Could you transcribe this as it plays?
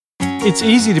It's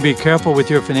easy to be careful with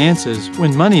your finances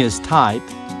when money is tight.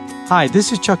 Hi,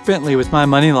 this is Chuck Bentley with My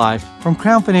Money Life from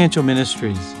Crown Financial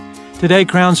Ministries. Today,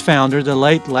 Crown's founder, the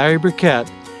late Larry Burkett,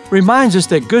 reminds us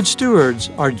that good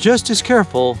stewards are just as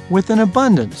careful with an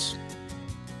abundance.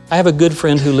 I have a good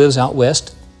friend who lives out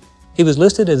west. He was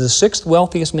listed as the 6th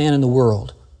wealthiest man in the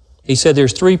world. He said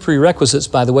there's 3 prerequisites,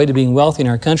 by the way, to being wealthy in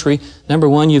our country. Number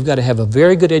 1, you've got to have a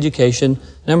very good education.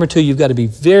 Number 2, you've got to be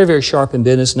very, very sharp in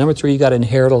business. Number 3, you've got to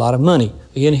inherit a lot of money.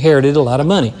 He inherited a lot of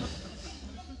money.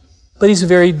 But he's a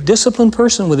very disciplined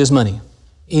person with his money.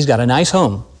 He's got a nice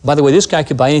home. By the way, this guy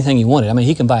could buy anything he wanted. I mean,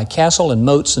 he can buy a castle and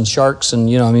moats and sharks and,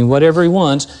 whatever he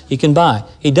wants, he can buy.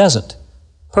 He doesn't,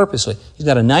 purposely. He's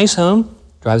got a nice home,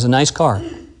 drives a nice car,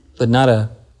 but not a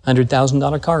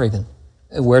 $100,000 car even.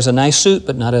 Wears a nice suit,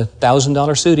 but not a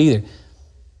 $1,000 suit either.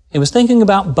 He was thinking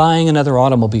about buying another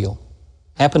automobile.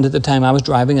 Happened at the time I was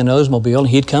driving an Oldsmobile, and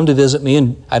he'd come to visit me,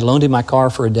 and I'd loaned him my car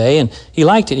for a day, and he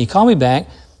liked it. He called me back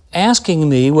asking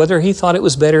me whether he thought it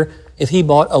was better if he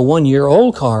bought a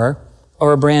 1-year-old car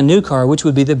or a brand new car, which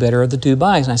would be the better of the 2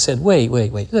 buys. And I said, wait.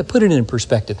 Put it in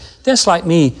perspective. That's like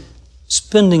me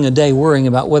spending a day worrying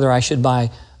about whether I should buy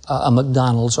a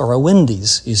McDonald's or a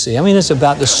Wendy's, you see. I mean, it's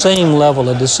about the same level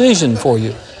of decision for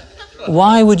you.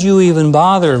 Why would you even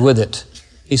bother with it?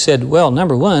 He said, well,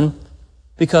 number 1,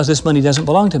 because this money doesn't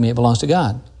belong to me, it belongs to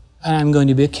God. And I'm going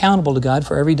to be accountable to God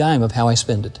for every dime of how I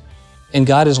spend it. And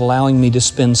God is allowing me to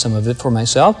spend some of it for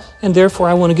myself, and therefore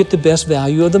I want to get the best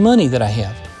value of the money that I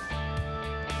have.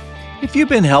 If you've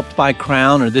been helped by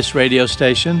Crown or this radio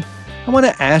station, I want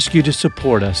to ask you to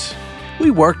support us.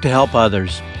 We work to help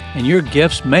others, and your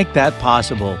gifts make that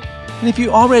possible. And if you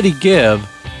already give,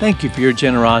 thank you for your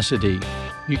generosity.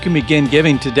 You can begin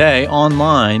giving today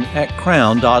online at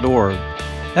crown.org.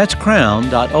 That's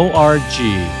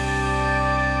crown.org.